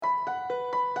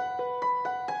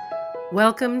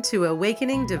Welcome to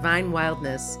Awakening Divine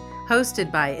Wildness,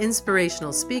 hosted by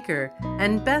inspirational speaker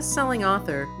and best-selling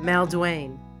author Mal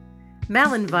Duane.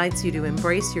 Mal invites you to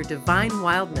embrace your divine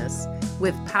wildness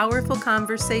with powerful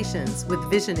conversations with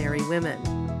visionary women.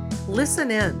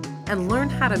 Listen in and learn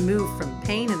how to move from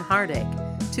pain and heartache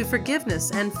to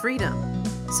forgiveness and freedom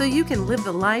so you can live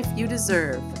the life you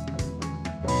deserve.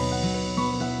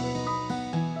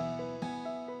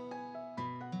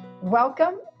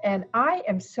 Welcome, and I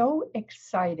am so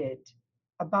excited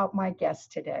about my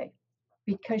guest today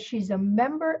because she's a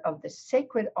member of the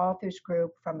Sacred Authors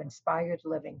Group from Inspired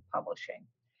Living Publishing.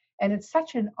 And it's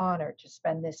such an honor to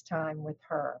spend this time with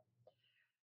her.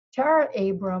 Tara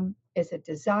Abram is a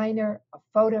designer, a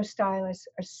photo stylist,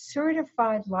 a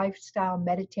certified lifestyle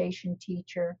meditation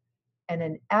teacher, and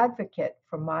an advocate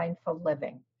for mindful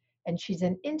living. And she's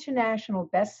an international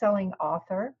best-selling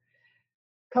author,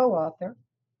 co-author,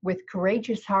 with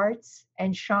Courageous Hearts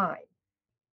and Shine.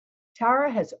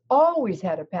 Tara has always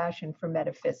had a passion for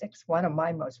metaphysics, one of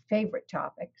my most favorite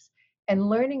topics, and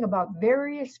learning about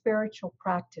various spiritual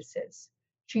practices.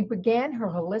 She began her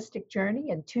holistic journey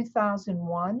in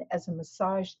 2001 as a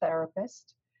massage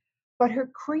therapist, but her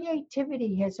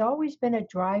creativity has always been a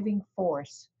driving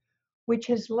force, which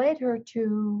has led her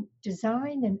to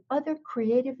design and other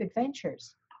creative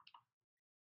adventures.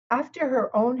 After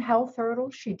her own health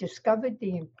hurdle, she discovered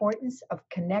the importance of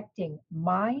connecting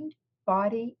mind,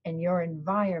 body, and your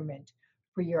environment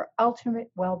for your ultimate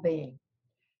well-being.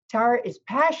 Tara is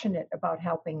passionate about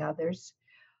helping others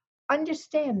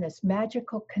understand this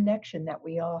magical connection that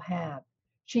we all have.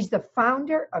 She's the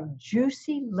founder of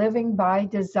Juicy Living by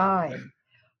Design,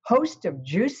 host of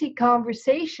Juicy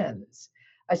Conversations,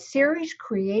 a series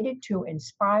created to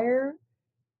inspire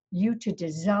you to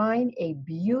design a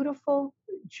beautiful,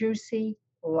 juicy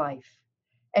life.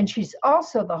 And she's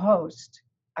also the host,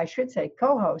 I should say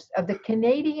co-host, of the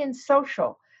Canadian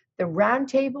Social, the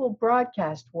roundtable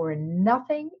broadcast where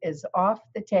nothing is off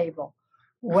the table.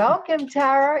 Welcome,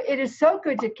 Tara. It is so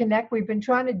good to connect. We've been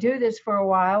trying to do this for a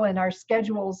while and our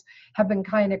schedules have been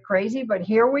kind of crazy, but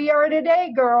here we are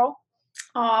today, girl.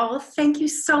 Oh, well, thank you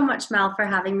so much, Mel, for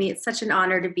having me. It's such an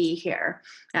honor to be here.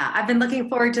 Yeah, I've been looking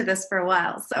forward to this for a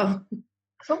while. So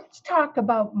let's talk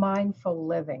about mindful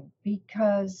living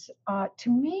because to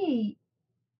me,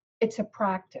 it's a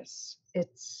practice.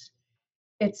 It's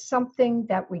something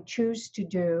that we choose to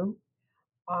do.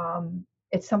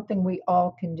 It's something we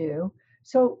all can do.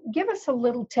 So give us a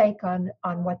little take on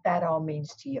what that all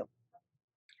means to you.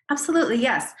 Absolutely,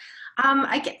 yes.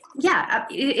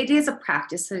 It is a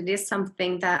practice. And it is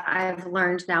something that I've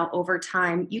learned now over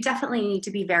time. You definitely need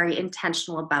to be very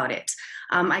intentional about it.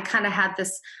 I kind of had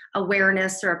this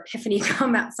awareness or epiphany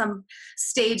come at some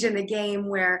stage in the game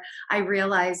where I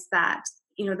realized that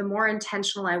the more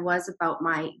intentional I was about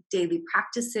my daily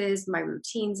practices, my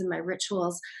routines, and my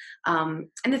rituals, and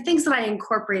the things that I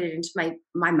incorporated into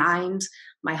my mind,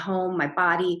 my home, my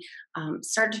body,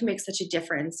 started to make such a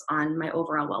difference on my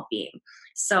overall well-being.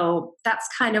 So that's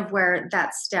kind of where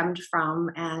that stemmed from,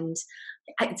 and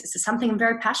it's something I'm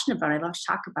very passionate about. I love to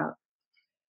talk about.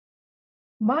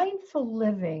 Mindful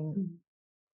living,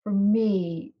 for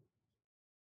me,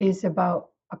 is about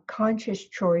a conscious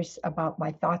choice about my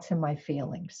thoughts and my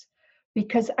feelings,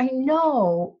 because I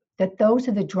know that those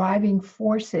are the driving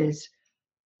forces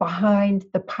behind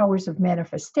the powers of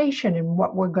manifestation and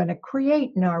what we're going to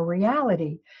create in our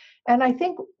reality. And I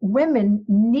think women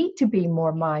need to be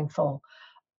more mindful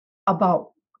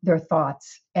about their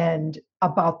thoughts and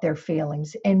about their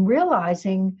feelings and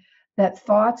realizing that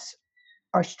thoughts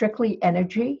are strictly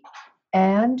energy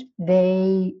and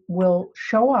they will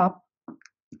show up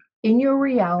in your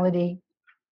reality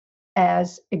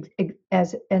as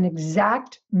an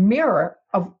exact mirror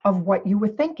of what you were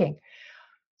thinking.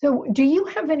 So do you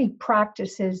have any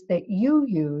practices that you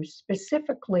use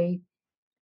specifically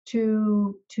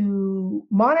to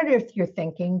monitor your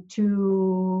thinking,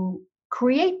 to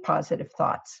create positive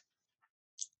thoughts?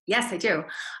 Yes, I do.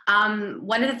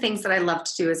 One of the things that I love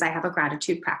to do is I have a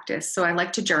gratitude practice. So I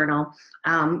like to journal.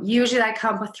 Usually I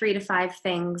come up with 3 to 5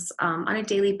 things on a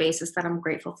daily basis that I'm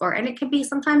grateful for. And it can be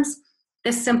sometimes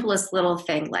the simplest little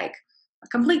thing, like a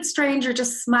complete stranger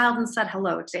just smiled and said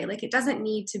hello today. Like it doesn't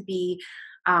need to be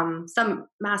some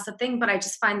massive thing, but I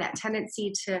just find that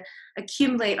tendency to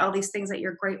accumulate all these things that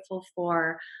you're grateful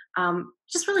for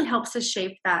just really helps to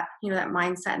shape that, that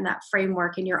mindset and that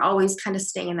framework. And you're always kind of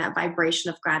staying in that vibration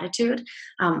of gratitude,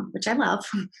 which I love.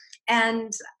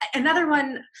 And another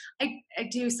one I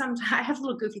do sometimes, I have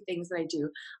little goofy things that I do.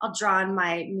 I'll draw on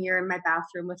my mirror in my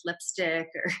bathroom with lipstick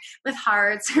or with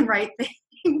hearts and write things.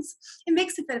 things. It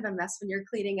makes a bit of a mess when you're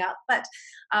cleaning up. But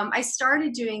I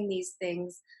started doing these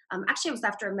things. Actually, it was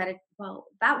after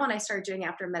that one I started doing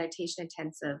after a meditation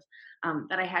intensive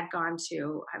that I had gone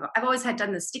to. I've always had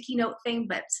done the sticky note thing,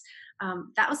 but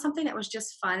that was something that was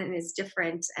just fun and is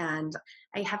different. And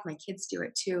I have my kids do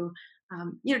it too.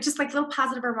 Just like little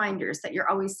positive reminders that you're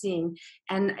always seeing.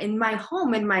 And in my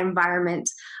home, in my environment,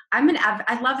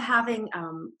 I love having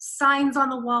signs on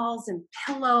the walls and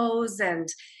pillows and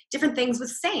different things with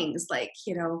sayings like,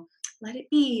 let it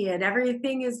be and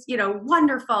everything is,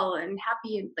 wonderful and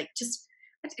happy and like just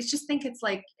think it's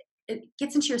like it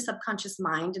gets into your subconscious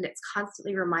mind and it's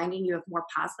constantly reminding you of more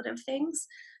positive things.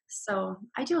 So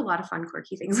I do a lot of fun,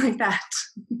 quirky things like that.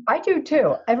 I do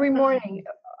too. Every morning,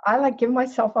 I like give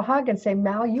myself a hug and say,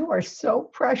 Mal, you are so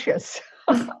precious.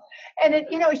 And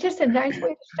it's just a nice way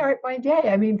to start my day.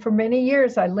 I mean, for many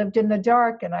years, I lived in the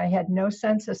dark and I had no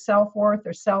sense of self-worth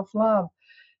or self-love.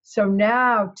 So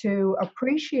now to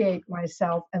appreciate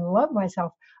myself and love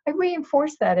myself, I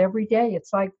reinforce that every day.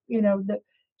 It's like,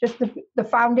 the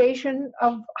foundation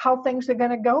of how things are going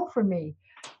to go for me.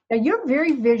 Now, you're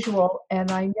very visual,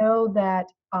 and I know that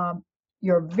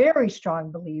you're a very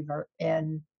strong believer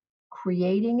in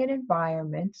creating an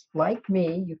environment like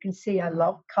me. You can see I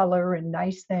love color and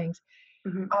nice things.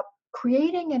 Mhm.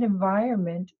 Creating an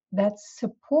environment that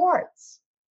supports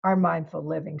our mindful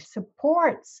living,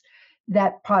 supports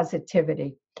that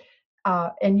positivity.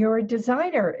 And you're a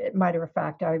designer, matter of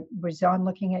fact. I was on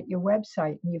looking at your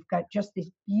website, and you've got just these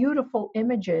beautiful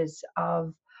images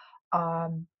of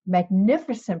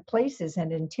magnificent places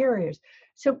and interiors.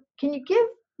 So, can you give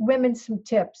women some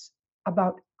tips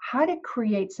about how to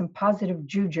create some positive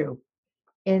juju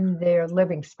in their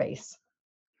living space?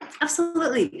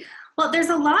 Absolutely. Well, there's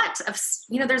a lot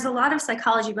of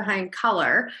psychology behind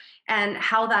color and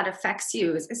how that affects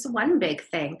you is one big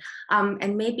thing.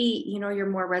 And maybe, you're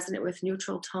more resonant with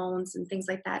neutral tones and things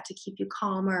like that to keep you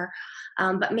calmer.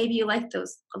 But maybe you like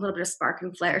those, a little bit of spark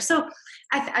and flair. So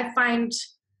I find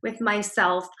with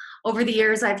myself over the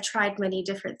years, I've tried many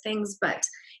different things, but,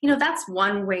 that's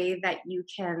one way that you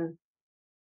can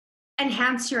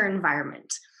enhance your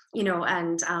environment,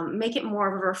 and make it more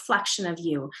of a reflection of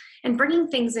you and bringing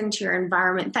things into your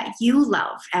environment that you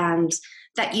love and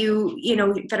that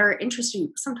that are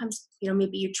interesting. Sometimes,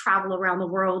 maybe you travel around the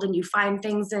world and you find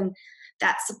things and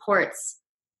that supports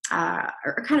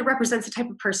or kind of represents the type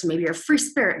of person. Maybe you're a free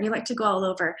spirit and you like to go all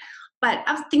over. But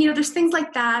I was thinking, there's things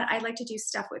like that. I like to do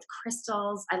stuff with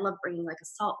crystals. I love bringing like a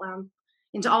salt lamp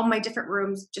into all my different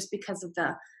rooms just because of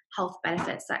the health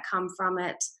benefits that come from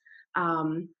it.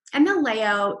 And the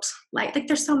layout, like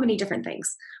there's so many different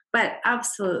things, but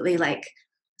absolutely, like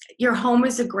your home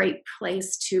is a great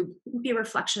place to be a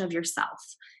reflection of yourself.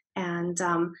 And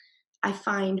I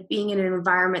find being in an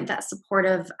environment that's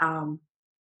supportive,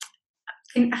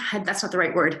 that's not the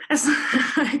right word,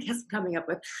 I guess I'm coming up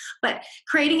with, but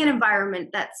creating an environment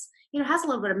that's, has a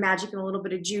little bit of magic and a little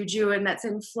bit of juju and that's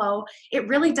in flow, it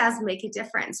really does make a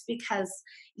difference because,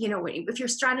 if you're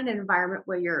surrounded in an environment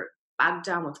where you're bogged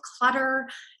down with clutter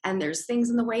and there's things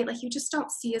in the way, like you just don't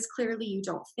see as clearly, you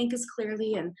don't think as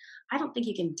clearly, and I don't think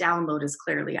you can download as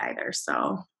clearly either.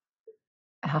 So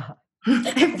Ah,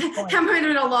 that might have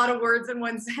been a lot of words in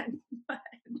one sentence, but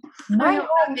I my hope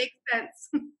that home, makes sense.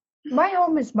 my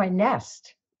home is my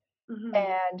nest, Mhm.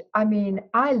 and I mean,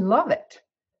 I love it.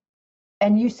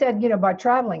 And you said, about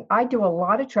traveling. I do a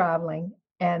lot of traveling,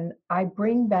 and I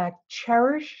bring back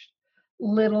cherished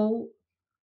little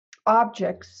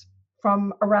objects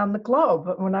from around the globe.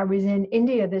 But when I was in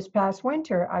India this past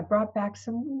winter, I brought back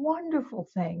some wonderful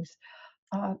things,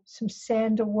 some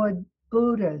sandalwood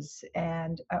Buddhas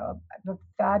and a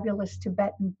fabulous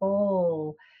Tibetan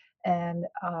bowl and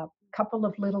a couple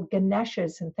of little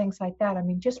Ganeshas and things like that. I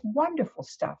mean, just wonderful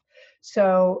stuff.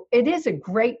 So it is a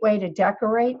great way to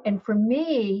decorate. And for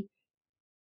me,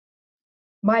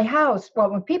 my house,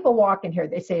 well, when people walk in here,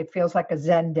 they say it feels like a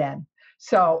Zen den.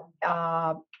 So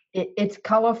it's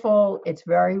colorful, it's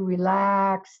very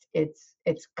relaxed, it's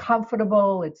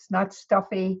comfortable, it's not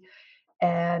stuffy,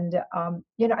 and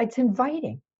it's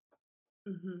inviting.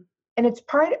 Mhm. And it's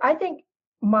I think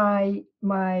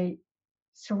my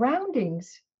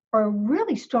surroundings are a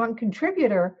really strong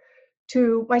contributor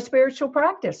to my spiritual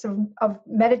practice of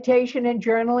meditation and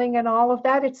journaling and all of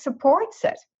that. It supports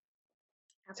it.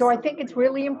 So I think it's Absolutely.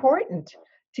 really important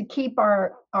to keep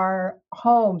our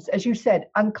homes, as you said,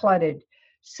 uncluttered,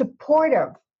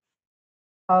 supportive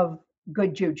of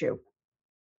good juju.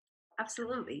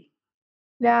 Absolutely.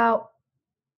 Now,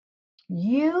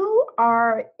 you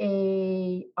are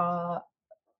a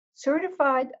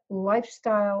certified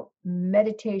lifestyle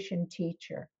meditation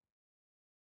teacher.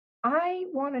 I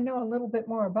want to know a little bit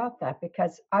more about that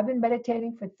because I've been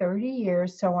meditating for 30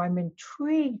 years, so I'm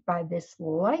intrigued by this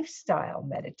lifestyle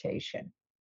meditation.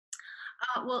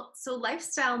 So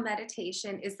lifestyle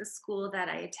meditation is the school that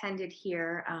I attended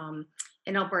here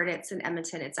in Alberta. It's in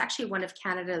Edmonton. It's actually one of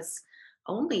Canada's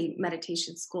only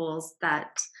meditation schools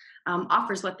that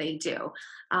offers what they do.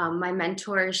 My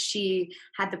mentor, she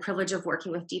had the privilege of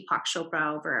working with Deepak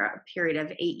Chopra over a period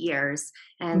of 8 years.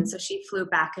 And Mhm. so she flew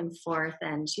back and forth,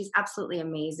 and she's absolutely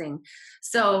amazing.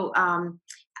 So,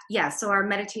 yeah, so our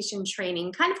meditation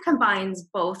training kind of combines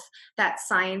both that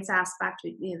science aspect,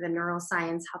 the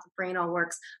neuroscience, how the brain all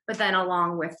works, but then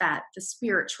along with that, the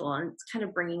spiritual, and it's kind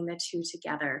of bringing the two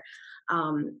together.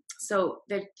 So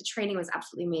the training was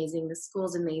absolutely amazing. The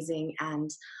school's amazing, and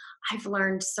I've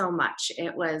learned so much.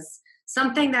 It was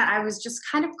something that I was just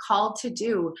kind of called to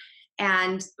do,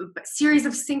 and a series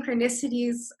of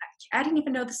synchronicities. I didn't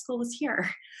even know the school was here.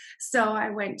 So I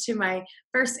went to my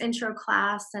first intro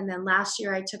class, and then last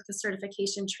year I took the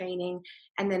certification training,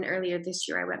 and then earlier this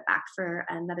year I went back for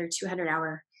another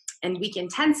 200-hour and week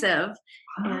intensive.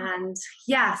 Ah, And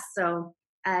yeah, so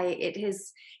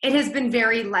it has been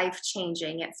very life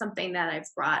changing. It's something that I've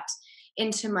brought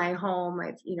into my home.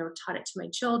 I've taught it to my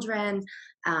children,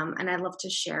 and I love to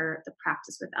share the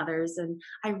practice with others. And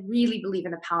I really believe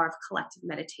in the power of collective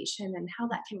meditation and how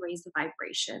that can raise the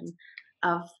vibration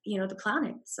of the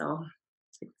planet. So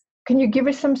can you give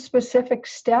us some specific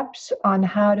steps on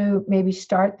how to maybe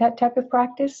start that type of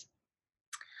practice?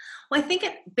 well, I think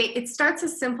it starts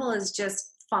as simple as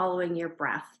just following your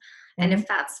breath. And Mhm. if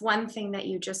that's one thing that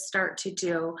you just start to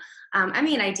do, I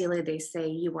mean, ideally, they say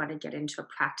you want to get into a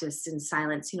practice in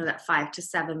silence, that 5 to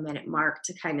 7 minute mark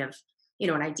to kind of,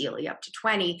 and ideally up to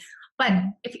 20. But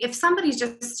Mhm. if somebody's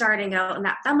just starting out, and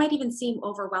that might even seem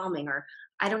overwhelming, or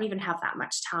I don't even have that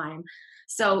much time.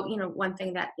 So, one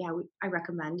thing that, yeah, I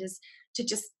recommend is to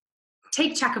just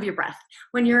take check of your breath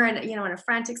when you're in a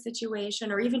frantic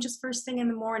situation, or even just first thing in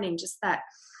the morning. Just that,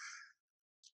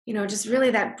 just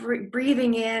really that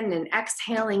breathing in and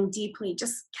exhaling deeply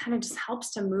just kind of just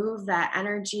helps to move that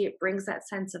energy. It brings that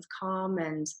sense of calm.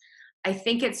 And I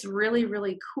think it's really,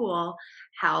 really cool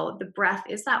how the breath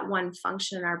is that one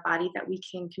function in our body that we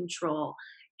can control.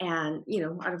 And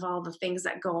out of all the things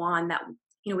that go on that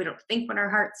we don't think when our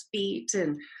hearts beat,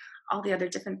 and all the other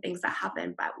different things that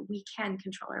happen, but we can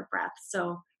control our breath.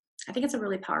 So I think it's a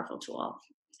really powerful tool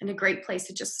and a great place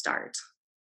to just start.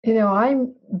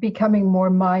 I'm becoming more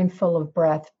mindful of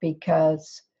breath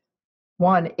because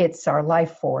one, it's our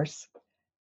life force.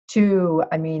 Two,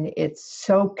 I mean, it's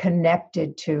so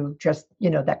connected to just,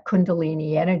 that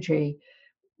Kundalini energy,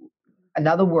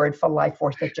 another word for life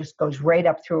force that just goes right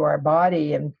up through our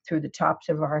body and through the tops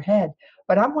of our head.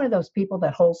 But I'm one of those people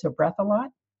that holds their breath a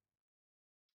lot.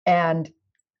 And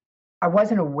I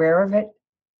wasn't aware of it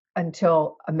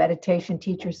until a meditation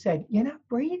teacher said, "You're not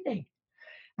breathing."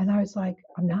 And I was like,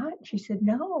 "I'm not." She said,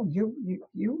 "No, you're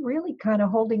really kind of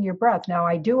holding your breath." Now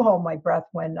I do hold my breath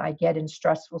when I get in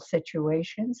stressful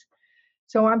situations.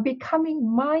 So I'm becoming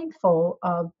mindful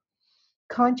of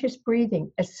conscious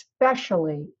breathing,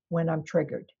 especially when I'm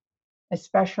triggered,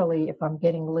 especially if I'm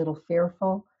getting a little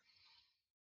fearful.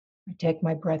 I take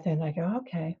my breath in, I go,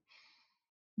 okay,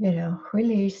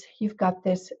 release, you've got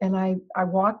this. And I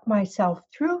walk myself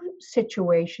through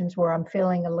situations where I'm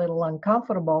feeling a little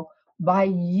uncomfortable by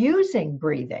using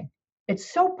breathing.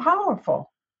 It's so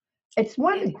powerful. It's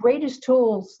one of the It, greatest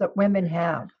tools that women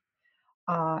have.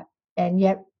 Uh, and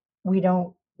yet we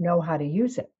don't know how to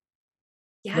use it.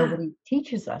 yeah, Nobody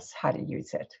teaches us how to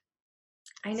use it.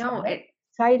 I So know that's it.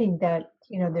 exciting that,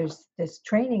 there's this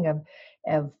training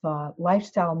of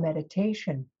lifestyle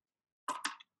meditation.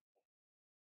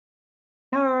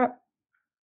 Now,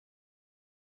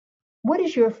 what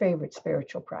is your favorite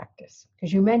spiritual practice?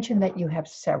 Because you mentioned that you have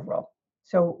several.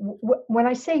 So when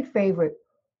I say favorite,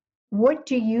 what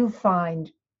do you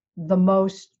find the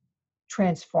most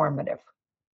transformative?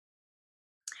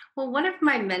 Well, one of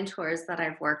my mentors that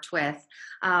I've worked with,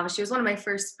 she was one of my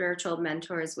first spiritual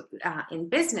mentors in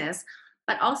business,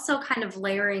 but also kind of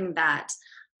layering that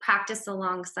practice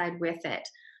alongside with it.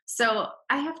 So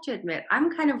I have to admit,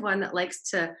 I'm kind of one that likes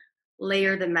to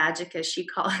layer the magic, as she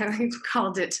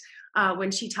called it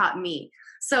when she taught me.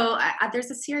 So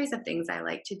there's a series of things I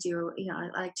like to do. I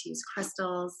like to use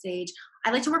crystals, sage.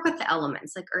 I like to work with the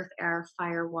elements like earth, air,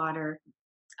 fire, water,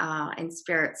 and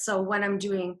spirit. So when I'm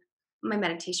doing my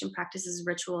meditation practices,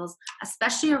 rituals,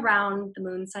 especially around the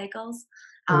moon cycles,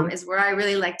 Great. is where I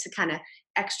really like to kind of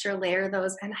extra layer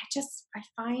those. And I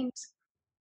find,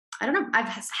 I don't know,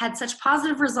 had such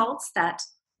positive results that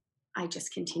I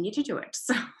just continue to do it.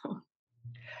 So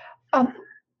Um,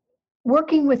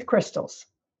 Working with crystals.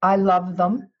 I love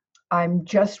them. I'm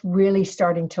just really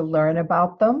starting to learn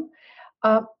about them.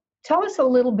 Uh, Tell us a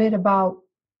little bit about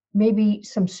maybe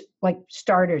some like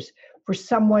starters for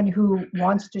someone who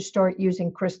wants to start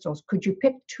using crystals. Could you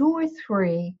pick two or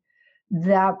three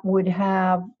that would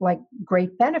have like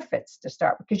great benefits to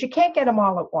start with? Because you can't get them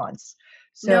all at once.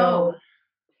 No. So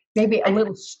maybe a I,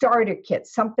 little starter kit,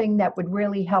 something that would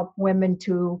really help women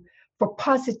to for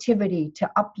positivity to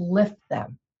uplift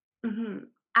them. mhm.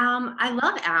 I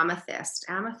love amethyst.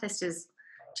 Amethyst is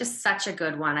just such a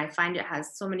good one. I find it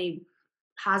has so many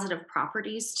positive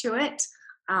properties to it.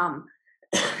 Um,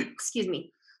 excuse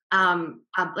me.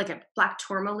 Like a black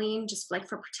tourmaline, just like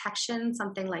for protection,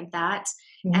 something like that.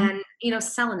 Mhm. And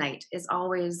selenite is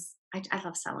always. I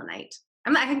love selenite.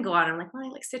 I can go on. I'm like, well, I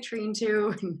like citrine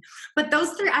too. But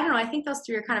those three, I don't know. I think those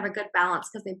three are kind of a good balance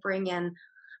because they bring in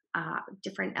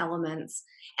different elements.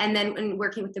 And then in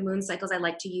working with the moon cycles, I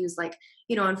like to use like,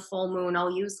 on full moon,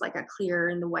 I'll use like a clear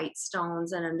and the white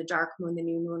stones. And in the dark moon, the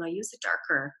new moon, I'll use the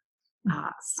darker Oh,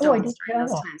 I stones didn't during know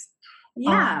those that. times.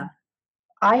 Yeah. Um,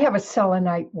 I have a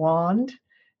selenite wand. Mhm.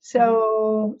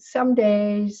 So some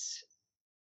days,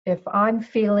 if I'm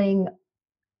feeling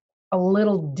a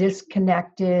little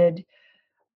disconnected,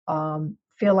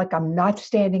 feel like I'm not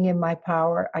standing in my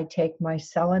power, I take my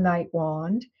selenite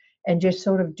wand and just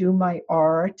sort of do my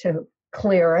aura to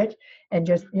clear it and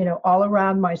just, all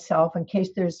around myself in case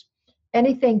there's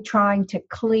anything trying to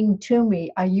cling to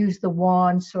me. I use the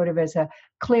wand sort of as a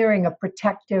clearing, a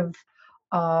protective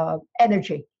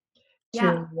energy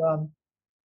Yeah.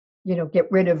 to,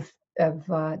 get rid of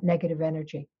negative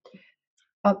energy.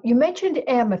 You mentioned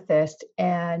amethyst,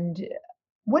 and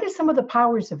what are some of the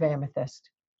powers of amethyst?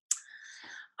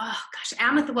 Oh gosh,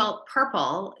 amethyst. Well,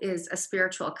 purple is a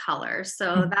spiritual color,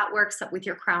 so Mhm. that works up with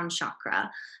your crown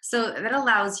chakra. So that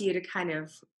allows you to kind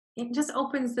of, it just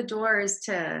opens the doors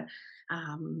to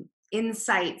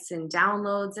insights and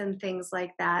downloads and things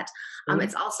like that. See?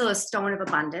 It's also a stone of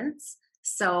abundance.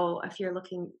 So if you're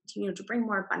looking to, to bring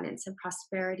more abundance and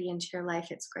prosperity into your life,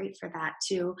 it's great for that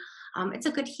too. It's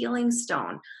a good healing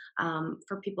stone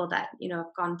for people that have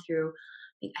gone through,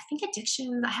 I think,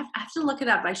 addiction. I have to look it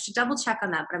up. I should double check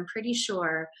on that, but I'm pretty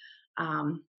sure,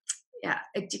 um, yeah,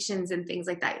 addictions and things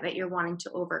like that that you're wanting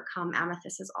to overcome.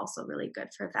 Amethyst is also really good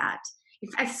for that.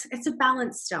 It's a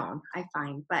balanced stone, I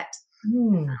find, but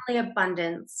Hmm. definitely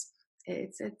abundance.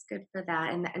 It's good for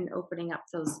that, and opening up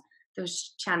those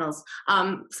channels.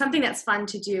 Something that's fun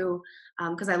to do,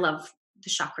 because I love the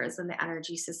chakras and the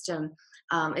energy system,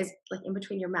 is like in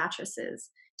between your mattresses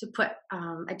to put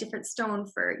a different stone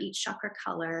for each chakra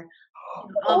color,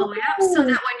 all the way up, so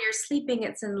that Oh, when you're sleeping,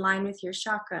 it's in line with your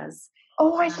chakras.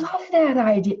 oh, I Um, love that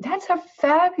idea. That's a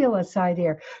fabulous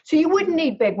idea. So you wouldn't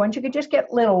need big ones. You could just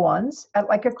get little ones at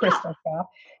like a yeah, crystal shop,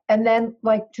 and then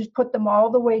like just put them all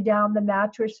the way down the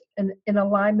mattress in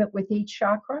alignment with each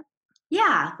chakra.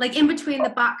 yeah, like in between the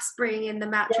box spring and the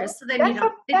Yeah, mattress, so then that's a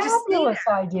they just stay. fabulous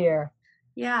idea.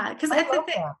 Yeah, because I I love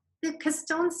think that. because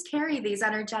stones carry these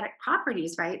energetic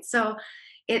properties, right? So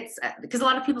it's because a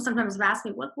lot of people sometimes ask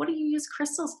me, what do you use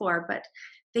crystals for? But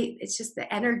it's just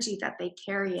the energy that they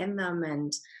carry in them,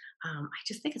 and I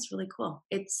just think it's really cool.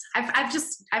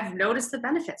 I've noticed the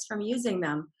benefits from using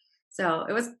them. So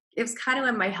it was kind of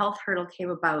when my health hurdle came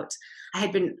about. I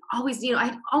had been always,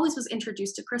 I always was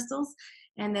introduced to crystals,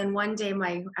 and then one day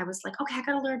I was like, okay, I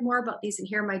got to learn more about these. And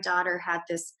here my daughter had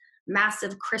this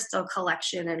massive crystal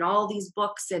collection and all these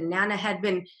books, and Nana had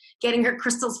been getting her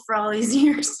crystals for all these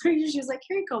years. So she was like,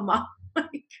 here you go, mom.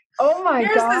 Like, Oh my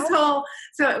here's this gosh. whole,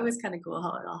 so it was kind of cool how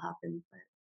it all happened. But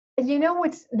And you know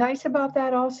what's nice about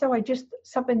that also? I just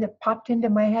something that popped into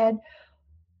my head.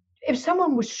 If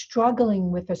someone was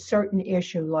struggling with a certain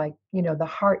issue, like, the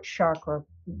heart chakra,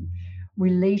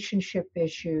 relationship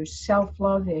issues, self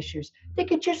love issues, they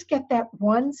could just get that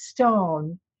one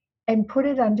stone and put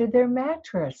it under their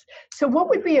mattress. So, what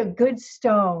would be a good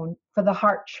stone for the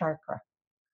heart chakra?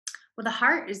 well, the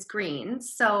heart is green,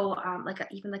 so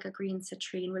even like a green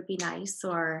citrine would be nice.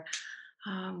 Or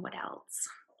what else?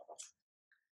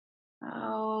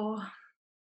 Oh,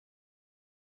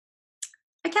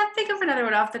 I can't think of another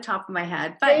one off the top of my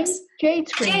head, but Jade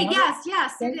screen, Jade, right? yes,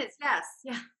 yes, it Jade? is. Yes,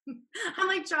 yeah. I'm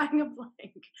like drawing a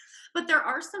blank. But there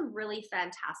are some really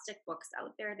fantastic books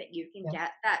out there that you can Yeah.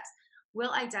 get that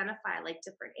will identify like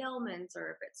different ailments,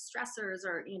 or if it's stressors,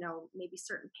 or maybe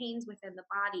certain pains within the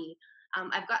body.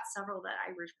 I've got several that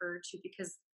I refer to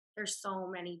because there's so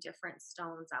many different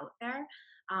stones out there.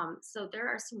 So there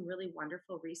are some really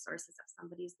wonderful resources if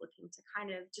somebody's looking to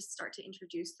kind of just start to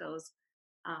introduce those.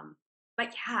 Um,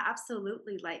 but yeah,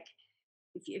 absolutely. Like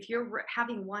if you're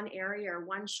having one area or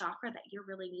one chakra that you're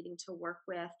really needing to work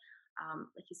with,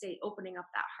 like you say, opening up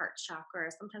that heart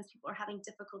chakra. Sometimes people are having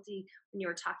difficulty when you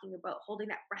were talking about holding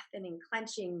that breath in and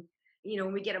clenching.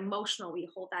 When we get emotional, we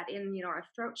hold that in, our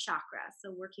throat chakra.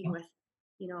 So working with,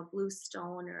 a blue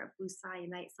stone or a blue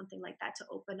cyanite, something like that, to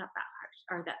open up that heart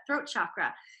or that throat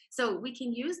chakra. So we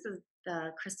can use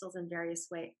the crystals in various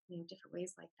ways, different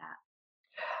ways like that.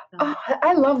 So, Oh,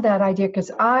 I love that idea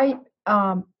because I'm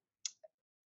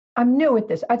new at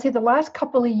this. I'd say the last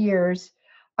couple of years,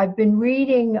 I've been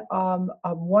reading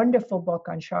a wonderful book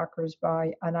on chakras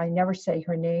by, and I never say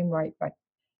her name right, but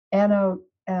Anno,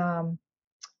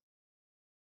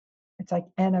 it's like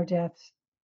Anno Death,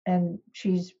 and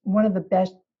she's one of the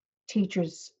best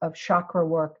teachers of chakra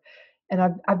work.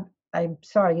 And I'm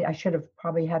sorry, I should have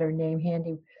probably had her name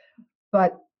handy,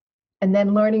 but and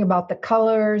then learning about the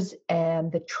colors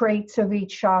and the traits of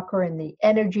each chakra and the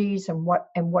energies and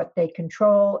what they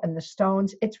control and the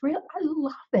stones. It's real. I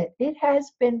love it. It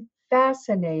has been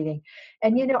fascinating.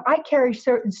 And I carry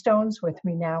certain stones with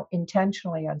me now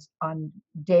intentionally on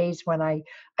days when I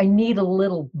need a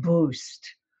little boost.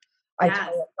 I yes. try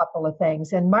a couple of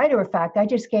things. And matter of fact, I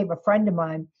just gave a friend of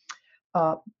mine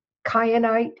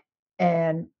kyanite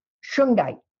and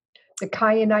shungite. The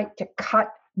kyanite to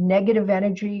cut negative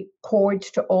energy, cords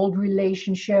to old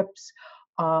relationships,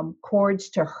 cords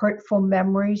to hurtful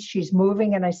memories. She's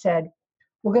moving, and I said,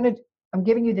 I'm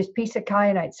giving you this piece of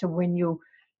kyanite. So when you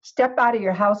step out of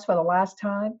your house for the last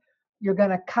time, you're going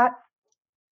to cut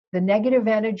the negative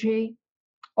energy,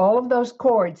 all of those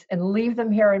cords, and leave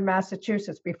them here in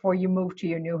Massachusetts before you move to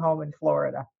your new home in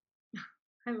Florida.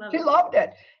 I love She it. loved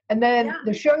it. And then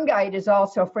the shungite is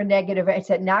also for negative. I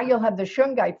said, now you'll have the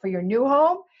shungite for your new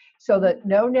home so that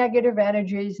no negative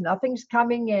energies, nothing's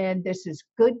coming in. This is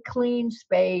good, clean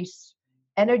space,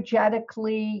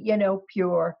 energetically,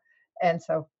 pure. And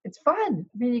so it's fun.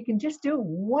 I mean, you can just do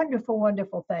wonderful,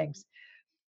 wonderful things.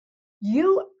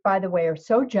 You, by the way, are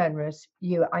so generous.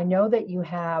 I know that you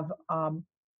have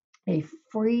a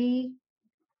free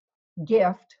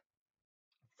gift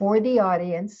for the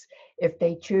audience. If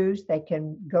they choose, they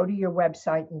can go to your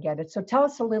website and get it. So tell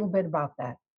us a little bit about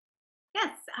that.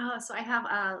 Yes. So I have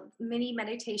a mini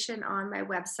meditation on my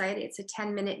website. It's a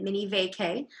 10-minute mini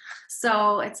vacay.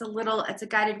 So it's a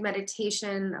guided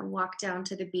meditation, a walk down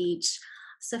to the beach.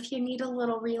 So if you need a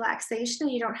little relaxation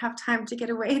and you don't have time to get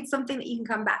away, it's something that you can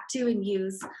come back to and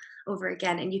use over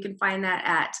again. And you can find that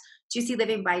at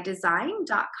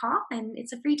juicylivingbydesign.com, and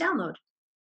it's a free download.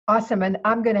 Awesome. And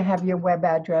I'm going to have your web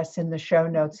address in the show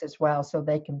notes as well, so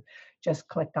they can just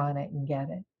click on it and get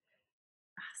it.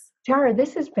 Tara,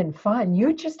 this has been fun.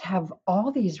 You just have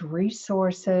all these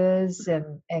resources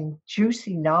and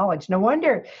juicy knowledge. No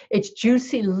wonder it's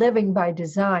Juicy Living by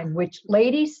Design, which,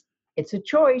 ladies, it's a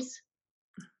choice.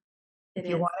 If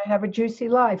you want to have a juicy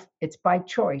life, it's by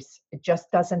choice. It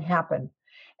just doesn't happen.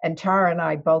 And Tara and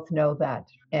I both know that.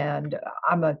 And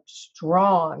I'm a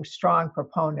strong, strong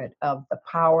proponent of the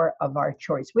power of our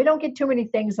choice. We don't get too many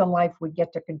things in life we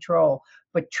get to control,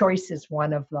 but choice is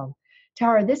one of them.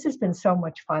 Tara, this has been so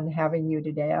much fun having you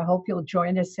today. I hope you'll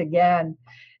join us again.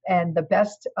 And the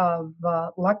best of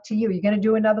luck to you. You're going to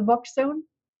do another book soon?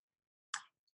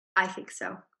 I think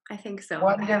so. Wonderful.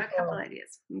 I have a couple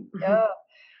ideas. Yeah.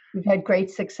 We've had great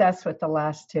success with the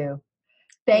last two.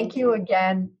 Thank you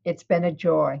again. It's been a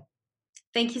joy.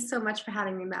 Thank you so much for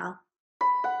having me, Mel.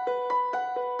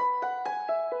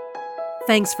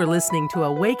 Thanks for listening to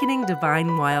Awakening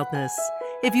Divine Wildness.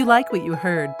 If you like what you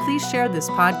heard, please share this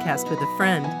podcast with a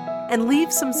friend and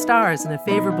leave some stars and a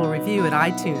favorable review at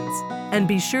iTunes. And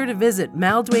be sure to visit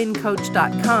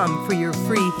MalDuaneCoach.com for your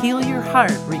free Heal Your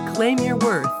Heart, Reclaim Your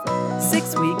Worth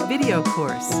 6-week video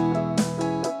course.